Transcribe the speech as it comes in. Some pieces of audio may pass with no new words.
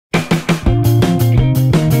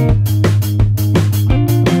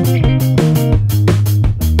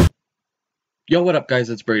Yo, what up, guys?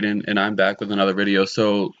 It's Brayden, and I'm back with another video.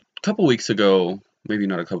 So, a couple weeks ago, maybe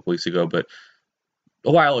not a couple weeks ago, but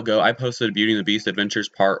a while ago, I posted Beauty and the Beast Adventures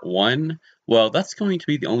Part 1. Well, that's going to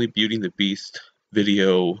be the only Beauty and the Beast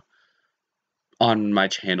video on my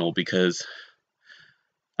channel because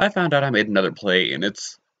I found out I made another play, and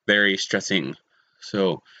it's very stressing.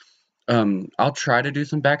 So, I'll try to do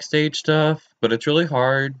some backstage stuff, but it's really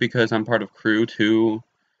hard because I'm part of crew too,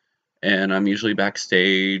 and I'm usually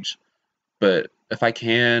backstage. But if I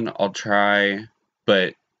can, I'll try.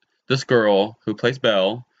 But this girl who plays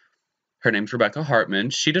Belle, her name's Rebecca Hartman.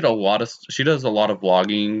 She does a lot of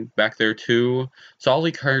vlogging back there too. So I'll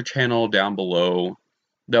link her channel down below.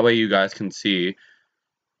 That way you guys can see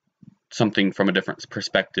something from a different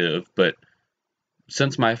perspective. But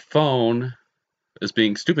since my phone is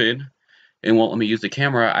being stupid and won't let me use the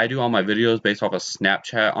camera, I do all my videos based off of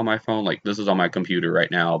Snapchat on my phone. Like, this is on my computer right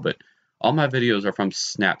now, but all my videos are from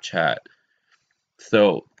Snapchat.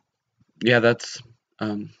 So yeah, that's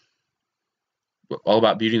all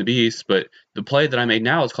about Beauty and the Beast, but the play that I made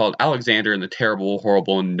now is called Alexander and the Terrible,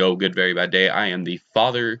 Horrible, and No Good, Very Bad Day. I am the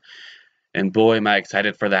father, and boy, am I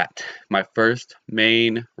excited for that. My first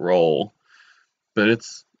main role. But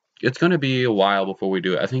it's going to be a while before we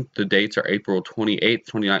do it. I think the dates are April 28th,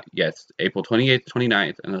 29th. Yes, April 28th,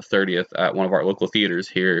 29th, and the 30th at one of our local theaters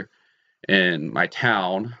here in my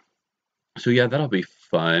town. So yeah, that'll be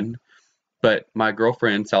fun. But my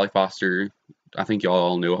girlfriend, Sally Foster, I think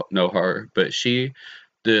y'all know her, but she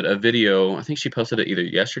did a video. I think she posted it either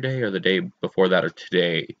yesterday or the day before that or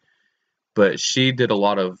today. But she did a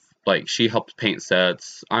lot of, like, she helped paint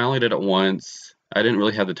sets. I only did it once. I didn't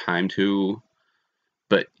really have the time to.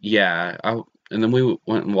 But yeah, and then we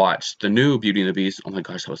went and watched the new Beauty and the Beast. Oh my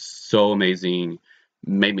gosh, that was so amazing.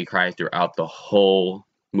 Made me cry throughout the whole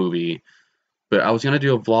movie. But I was going to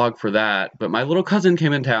do a vlog for that, but my little cousin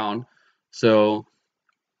came in town. So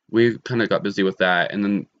we kind of got busy with that, and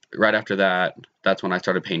then right after that, that's when I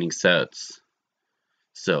started painting sets.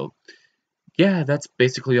 So yeah, that's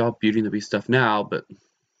basically all Beauty and the Beast stuff now, but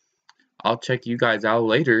I'll check you guys out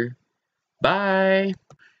later. Bye!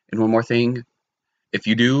 And one more thing, if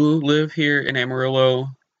you do live here in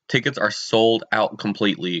Amarillo, tickets are sold out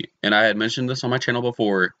completely. And I had mentioned this on my channel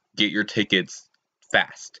before, get your tickets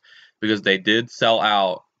fast, because they did sell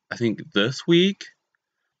out, I think this week,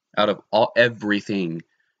 out of everything.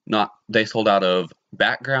 They sold out of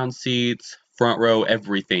background seats, front row,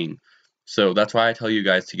 everything. So that's why I tell you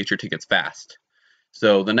guys to get your tickets fast.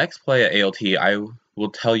 So the next play at ALT, I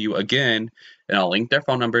will tell you again, and I'll link their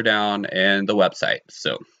phone number down and the website.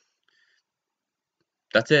 So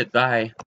that's it. Bye.